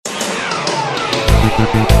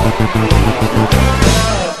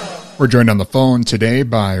We're joined on the phone today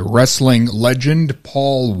by wrestling legend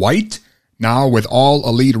Paul Wight, now with All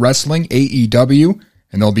Elite Wrestling, AEW,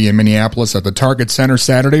 and they'll be in Minneapolis at the Target Center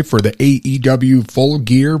Saturday for the AEW Full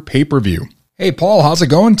Gear pay-per-view. Hey, Paul, how's it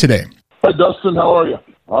going today? Hi, Dustin. How are you?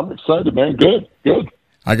 I'm excited, man. Good.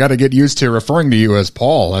 I got to get used to referring to you as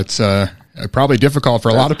Paul. That's probably difficult for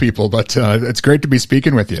a lot of people, but it's great to be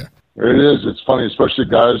speaking with you. It is. It's funny, especially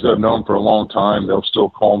guys that I've known for a long time. They'll still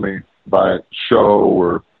call me by show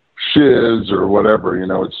or shiz or whatever. You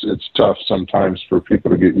know, it's tough sometimes for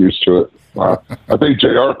people to get used to it. I think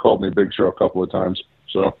JR called me Big Show a couple of times.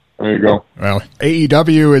 So there you go. Well,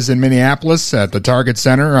 AEW is in Minneapolis at the Target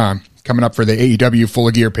Center coming up for the AEW Full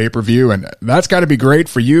Gear pay-per-view, and that's got to be great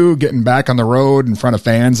for you getting back on the road in front of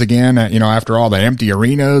fans again, after all the empty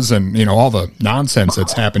arenas and, all the nonsense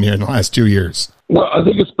that's happened here in the last 2 years. Well, I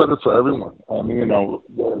think it's better for everyone. I mean,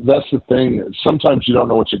 that's the thing. Sometimes you don't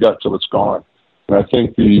know what you got till it's gone. And I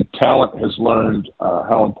think the talent has learned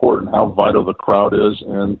how important, how vital the crowd is.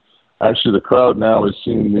 And actually the crowd now is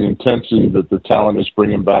seeing the intensity that the talent is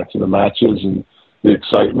bringing back to the matches and the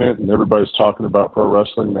excitement. And everybody's talking about pro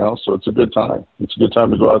wrestling now. So it's a good time. It's a good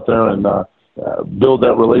time to go out there and build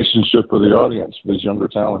that relationship with the audience, with these younger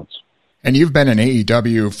talents. And you've been in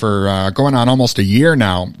AEW for going on almost a year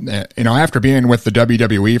now. After being with the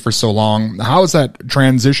WWE for so long, how has that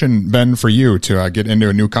transition been for you to get into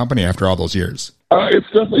a new company after all those years? It's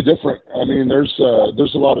definitely different. I mean, there's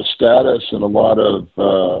a lot of status and a lot of,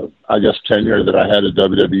 tenure that I had at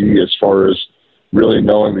WWE as far as really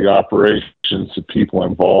knowing the operations, the people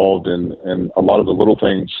involved, and a lot of the little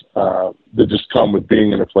things that just come with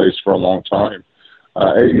being in a place for a long time.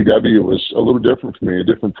 AEW was a little different for me, a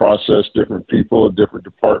different process, different people, different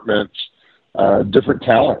departments, different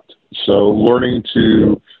talent. So learning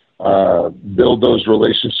to build those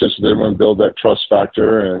relationships with everyone, build that trust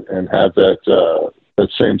factor, and have that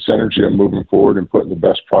same synergy of moving forward and putting the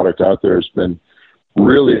best product out there has been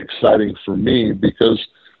really exciting for me because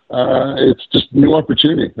it's just new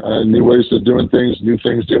opportunity, new ways of doing things, new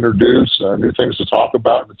things to introduce, new things to talk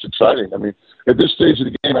about. And it's exciting. I mean, at this stage of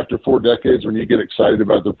the game, after 4 decades, when you get excited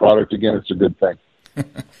about the product again, it's a good thing.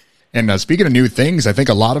 And speaking of new things, I think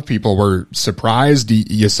a lot of people were surprised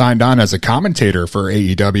you signed on as a commentator for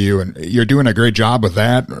AEW, and you're doing a great job with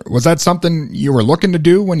that. Was that something you were looking to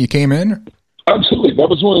do when you came in? Absolutely. That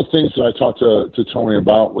was one of the things that I talked to Tony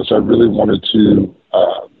about, was I really wanted to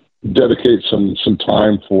dedicate some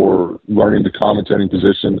time for learning the commentating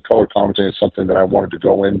position. The color commentating is something that I wanted to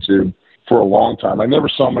go into for a long time. I never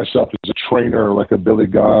saw myself as a trainer like a Billy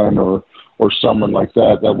Gunn or someone like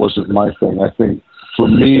that. That wasn't my thing. I think for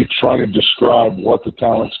me, trying to describe what the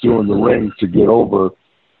talents do in the ring to get over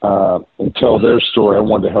and tell their story, I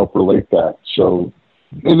wanted to help relate that. So,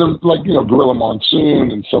 Gorilla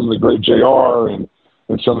Monsoon and some of the great JR and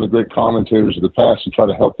some of the great commentators of the past, and try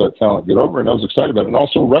to help that talent get over. And I was excited about it. And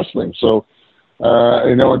also wrestling. So,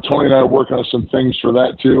 and Tony and I are working on some things for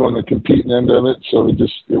that too, on the competing end of it. So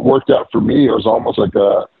it worked out for me. It was almost like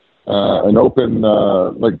an open,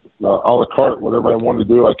 a la carte, whatever I wanted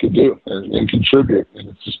to do, I could do and contribute. And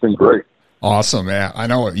it's just been great. Awesome. Yeah, I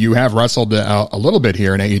know you have wrestled a little bit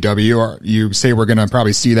here in AEW. You say we're going to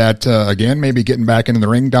probably see that again, maybe getting back into the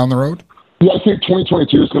ring down the road? Yeah, I think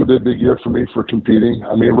 2022 is going to be a big year for me for competing.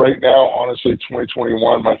 I mean, right now, honestly,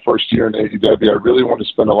 2021, my first year in AEW, I really wanted to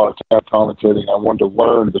spend a lot of time commentating. I wanted to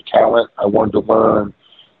learn the talent. I wanted to learn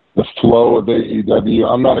the flow of AEW.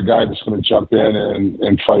 I'm not a guy that's going to jump in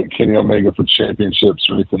and fight Kenny Omega for championships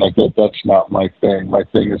or anything like that. That's not my thing. My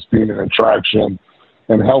thing is being an attraction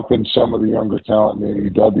and helping some of the younger talent in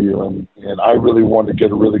AEW. And I really wanted to get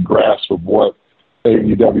a really grasp of what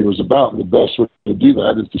AEW was about. And the best way to do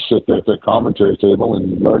that is to sit there at that commentary table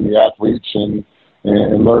and learn the athletes and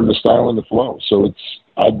learn the style and the flow. So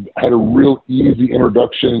I had a real easy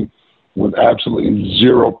introduction with absolutely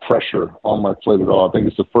zero pressure on my plate at all. I think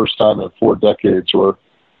it's the first time in 4 decades where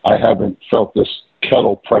I haven't felt this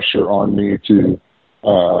kettle pressure on me to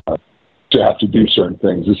have to do certain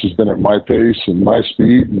things. This has been at my pace and my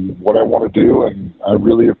speed and what I want to do, and I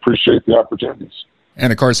really appreciate the opportunities.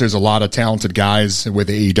 And, of course, there's a lot of talented guys with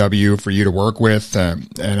AEW for you to work with. And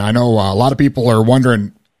I know a lot of people are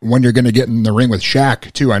wondering when you're going to get in the ring with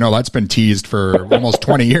Shaq, too. I know that's been teased for almost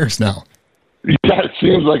 20 years now. Yeah, it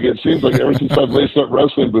seems like ever since I've laced up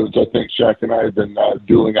wrestling boots, I think Shaq and I have been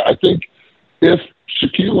dueling. I think if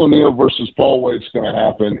Shaquille O'Neal versus Paul White's going to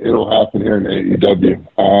happen, it'll happen here in AEW.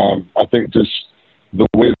 I think just the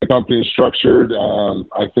way the company is structured,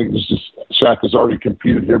 I think Shaq has already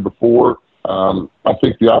competed here before. I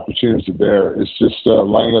think the opportunities are there. It's just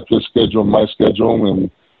lining up his schedule, my schedule,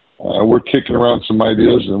 and we're kicking around some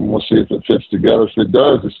ideas, and we'll see if it fits together. If it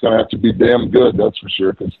does, it's going to have to be damn good, that's for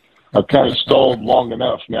sure, because I've kind of stalled long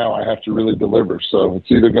enough. Now I have to really deliver. So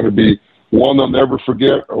it's either going to be one they'll never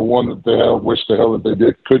forget or one that they wish the hell that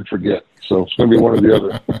they could forget. So it's going to be one or the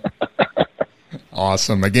other.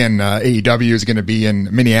 Awesome. Again, AEW is going to be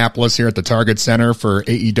in Minneapolis here at the Target Center for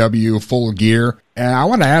AEW Full Gear. And I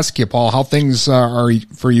want to ask you, Paul, how things are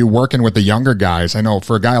for you working with the younger guys. I know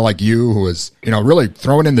for a guy like you who was, really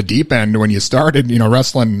thrown in the deep end when you started,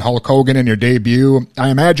 wrestling Hulk Hogan in your debut, I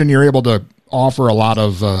imagine you're able to offer a lot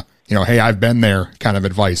of, hey, I've been there kind of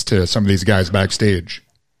advice to some of these guys backstage.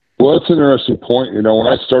 Well, that's an interesting point. When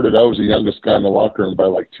I started, I was the youngest guy in the locker room by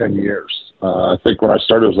like 10 years. I think when I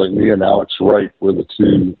started, it was like me and Alex Wright were the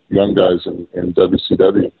two young guys in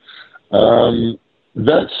WCW.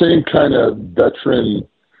 That same kind of veteran,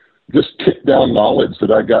 just kick down knowledge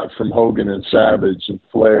that I got from Hogan and Savage and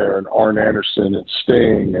Flair and Arn Anderson and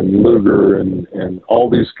Sting and Luger and all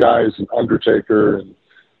these guys and Undertaker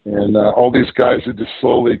and all these guys that just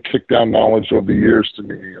slowly kicked down knowledge over the years to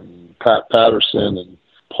me, and Pat Patterson and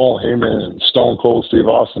Paul Heyman and Stone Cold Steve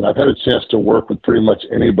Austin. I've had a chance to work with pretty much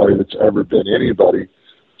anybody that's ever been anybody.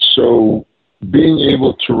 So being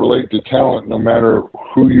able to relate to talent, no matter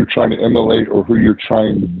who you're trying to emulate or who you're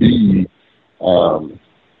trying to be,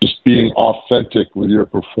 just being authentic with your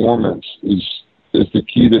performance is the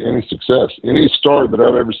key to any success. Any star that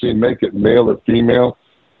I've ever seen make it, male or female,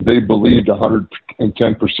 they believed 110%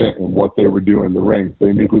 in what they were doing in the ring.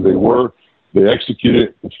 They knew who they were. They executed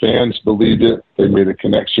it. The fans believed it. They made a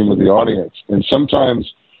connection with the audience. And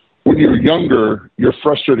sometimes when you're younger, you're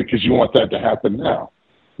frustrated because you want that to happen now.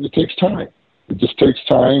 It takes time. It just takes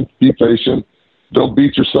time. Be patient. Don't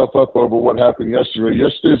beat yourself up over what happened yesterday.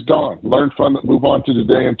 Yesterday's gone. Learn from it. Move on to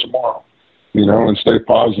today and tomorrow, and stay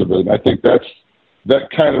positive. And I think that's that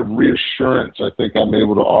kind of reassurance I think I'm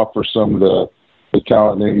able to offer some of the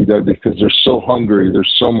talent in AEW, because they're so hungry.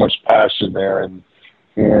 There's so much passion there. And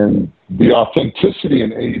the authenticity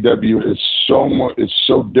in AEW is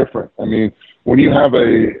so different. I mean, when you have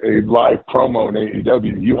a live promo in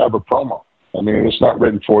AEW, you have a promo. I mean, it's not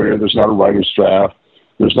written for you. There's not a writer's draft.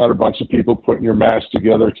 There's not a bunch of people putting your match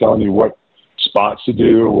together telling you what spots to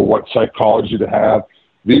do or what psychology to have.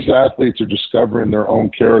 These athletes are discovering their own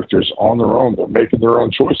characters on their own. They're making their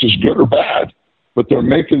own choices, good or bad, but they're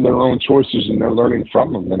making their own choices and they're learning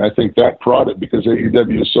from them. And I think that product, because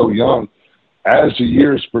AEW is so young, as the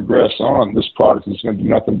years progress on, this product is going to do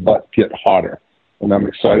nothing but get hotter. And I'm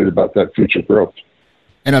excited about that future growth.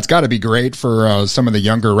 And it's got to be great for some of the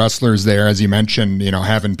younger wrestlers there, as you mentioned,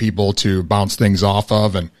 having people to bounce things off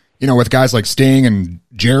of. And, with guys like Sting and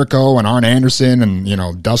Jericho and Arn Anderson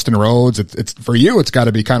and, Dustin Rhodes, it's for you, it's got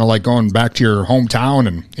to be kind of like going back to your hometown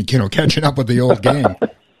and, catching up with the old gang.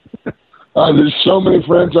 There's so many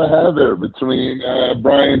friends I have there between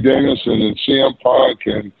Bryan Danielson and CM Punk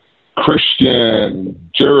and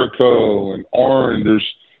Christian, Jericho, and Arn. There's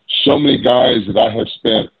so many guys that I have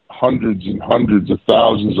spent hundreds and hundreds of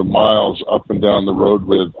thousands of miles up and down the road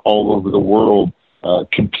with all over the world,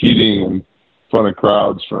 competing in front of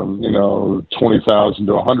crowds from, 20,000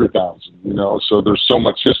 to 100,000, so there's so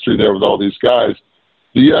much history there with all these guys.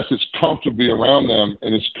 But yes, it's comfortable to be around them,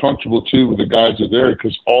 and it's comfortable too with the guys that are there,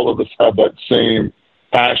 because all of us have that same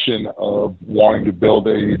passion of wanting to build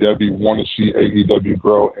AEW, want to see AEW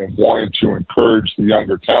grow, and wanting to encourage the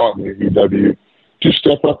younger talent in AEW to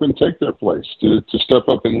step up and take their place, to step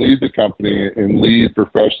up and lead the company and lead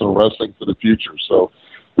professional wrestling for the future. So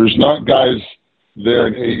there's not guys there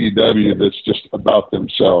in AEW that's just about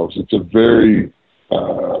themselves. It's a very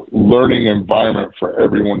learning environment for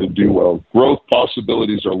everyone to do well. Growth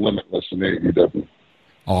possibilities are limitless in AEW.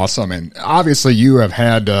 Awesome. And obviously you have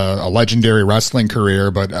had a legendary wrestling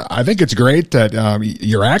career, but I think it's great that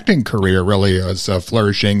your acting career really is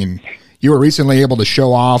flourishing, and you were recently able to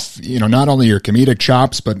show off, not only your comedic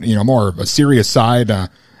chops, but, more of a serious side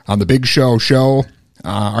on the Big Show show.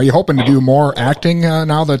 Are you hoping to do more acting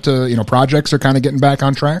now that, projects are kind of getting back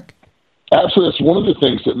on track? Absolutely. It's one of the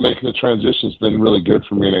things that making the transition has been really good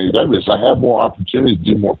for me in AEW is I have more opportunity to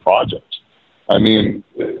do more projects. I mean,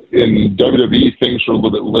 in WWE, things were a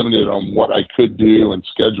little bit limited on what I could do and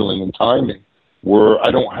scheduling and timing, where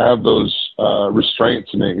I don't have those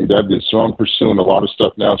restraints in AEW. So I'm pursuing a lot of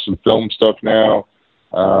stuff now, some film stuff now,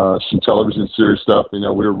 some television series stuff. We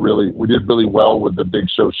did really well with the Big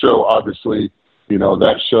Show show. Obviously,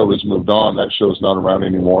 that show has moved on. That show's not around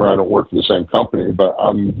anymore. I don't work for the same company, but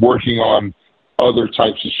I'm working on other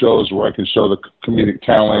types of shows where I can show the comedic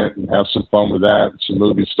talent and have some fun with that, some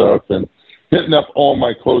movie stuff. And hitting up all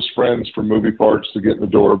my close friends for movie parts to get in the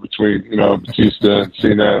door between, Batista and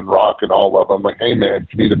Cena and Rock and all of them. I'm like, hey, man,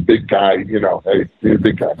 if you need a big guy, hey, you need a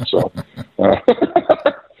big guy. So,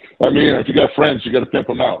 I mean, if you got friends, you got to pimp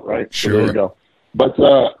them out, right? Sure. So there you go. But,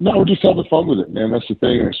 no, we're just having fun with it, man. That's the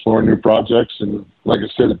thing, exploring new projects. And like I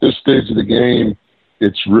said, at this stage of the game,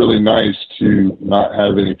 it's really nice to not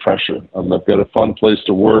have any pressure. I've got a fun place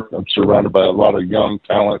to work. I'm surrounded by a lot of young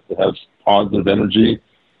talent that has positive energy.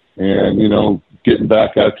 And, getting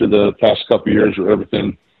back after the past couple of years where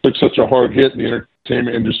everything took such a hard hit in the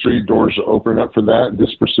entertainment industry, doors are opening up for that, and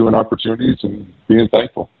just pursuing opportunities and being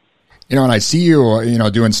thankful. And I see you,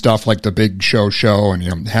 doing stuff like the Big Show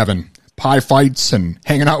and, having pie fights and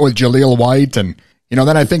hanging out with Jaleel White. And,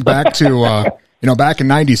 then I think back to, back in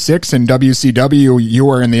 96 in WCW, you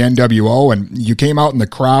were in the NWO and you came out in the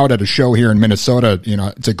crowd at a show here in Minnesota,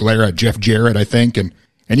 to glare at Jeff Jarrett, I think. And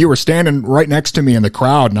you were standing right next to me in the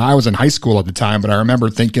crowd, and I was in high school at the time, but I remember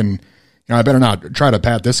thinking, I better not try to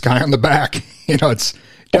pat this guy on the back. It's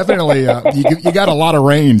definitely, you got a lot of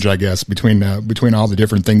range, I guess, between all the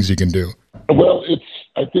different things you can do. Well,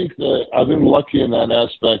 I think that I've been lucky in that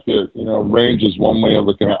aspect that, range is one way of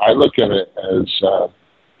looking at it. I look at it as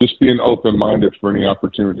just being open-minded for any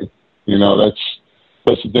opportunity.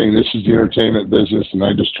 That's the thing. This is the entertainment business, and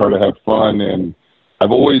I just try to have fun. And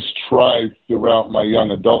I've always tried throughout my young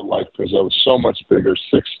adult life, because I was so much bigger,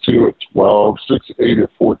 6'2" at 12, 6'8" at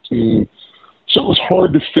 14. So it was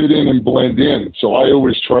hard to fit in and blend in. So I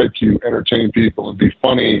always tried to entertain people and be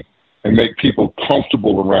funny and make people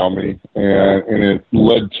comfortable around me. And it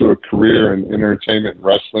led to a career in entertainment and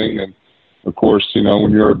wrestling. And, of course,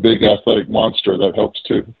 when you're a big athletic monster, that helps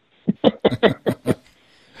too.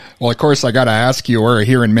 Well, of course, I got to ask you, we're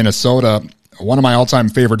here in Minnesota. One of my all-time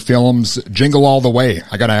favorite films, Jingle All the Way.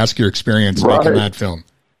 I got to ask your experience making that film.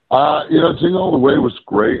 Jingle All the Way was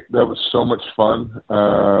great. That was so much fun.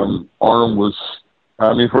 Arnold was,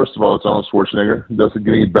 first of all, it's Arnold Schwarzenegger. It doesn't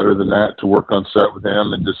get any better than that, to work on set with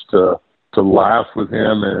him and just to laugh with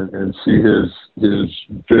him and see his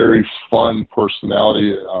very fun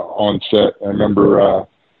personality on set. I remember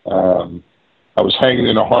I was hanging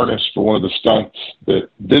in a harness for one of the stunts that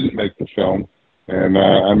didn't make the film. And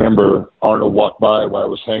I remember Arnold walked by while I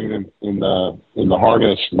was hanging in the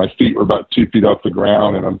harness. My feet were about 2 feet off the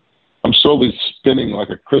ground, and I'm slowly spinning like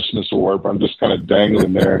a Christmas orb. I'm just kind of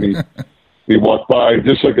dangling there, and he walked by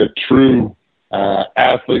just like a true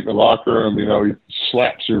athlete in the locker room. He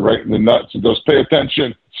slaps you right in the nuts and goes, "Pay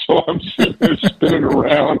attention." So I'm sitting there spinning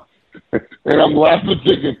around, and I'm laughing,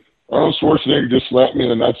 thinking Arnold Schwarzenegger just slapped me in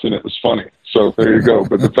the nuts, and it was funny. So there you go.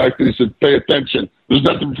 But the fact that he said, "Pay attention," there's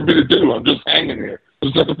nothing for me to do. I'm just hanging here.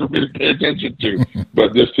 There's nothing for me to pay attention to.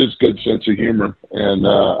 But just his good sense of humor. And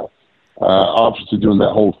obviously doing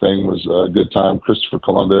that whole thing was a good time. Christopher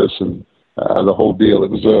Columbus and the whole deal.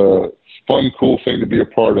 It was a fun, cool thing to be a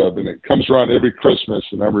part of. And it comes around every Christmas.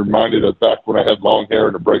 And I'm reminded of back when I had long hair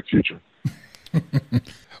and a bright future.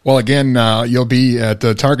 Well, again, you'll be at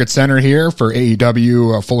the Target Center here for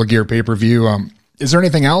AEW Full Gear pay-per-view. Is there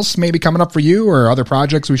anything else maybe coming up for you or other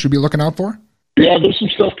projects we should be looking out for? Yeah, there's some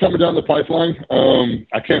stuff coming down the pipeline.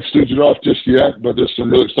 I can't stooge it off just yet, but there's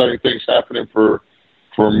some really exciting things happening for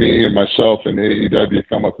me and myself and AEW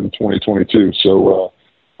come up in 2022. So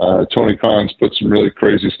Tony Khan's put some really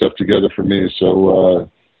crazy stuff together for me. So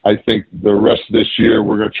I think the rest of this year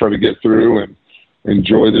we're going to try to get through and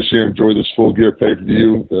enjoy this Full Gear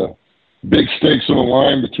pay-per-view. The big stakes on the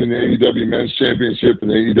line between the AEW Men's Championship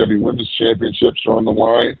and the AEW Women's Championships are on the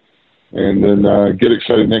line. And then get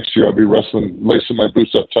excited next year. I'll be lacing my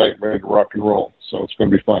boots up tight, ready to rock and roll. So it's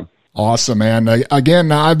going to be fun. Awesome, man.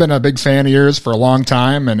 Again, I've been a big fan of yours for a long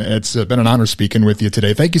time, and it's been an honor speaking with you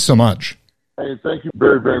today. Thank you so much. Hey, thank you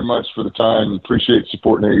very, very much for the time. Appreciate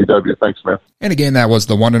supporting AEW. Thanks, man. And again, that was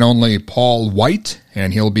the one and only Paul Wight,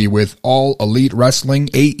 and he'll be with All Elite Wrestling,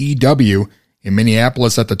 AEW, in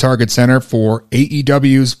Minneapolis at the Target Center for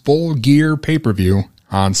AEW's Full Gear pay-per-view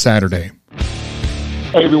on Saturday.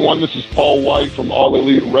 Hey, everyone, this is Paul Wight from All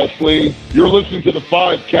Elite Wrestling. You're listening to the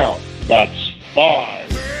 5 Count. That's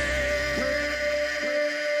 5.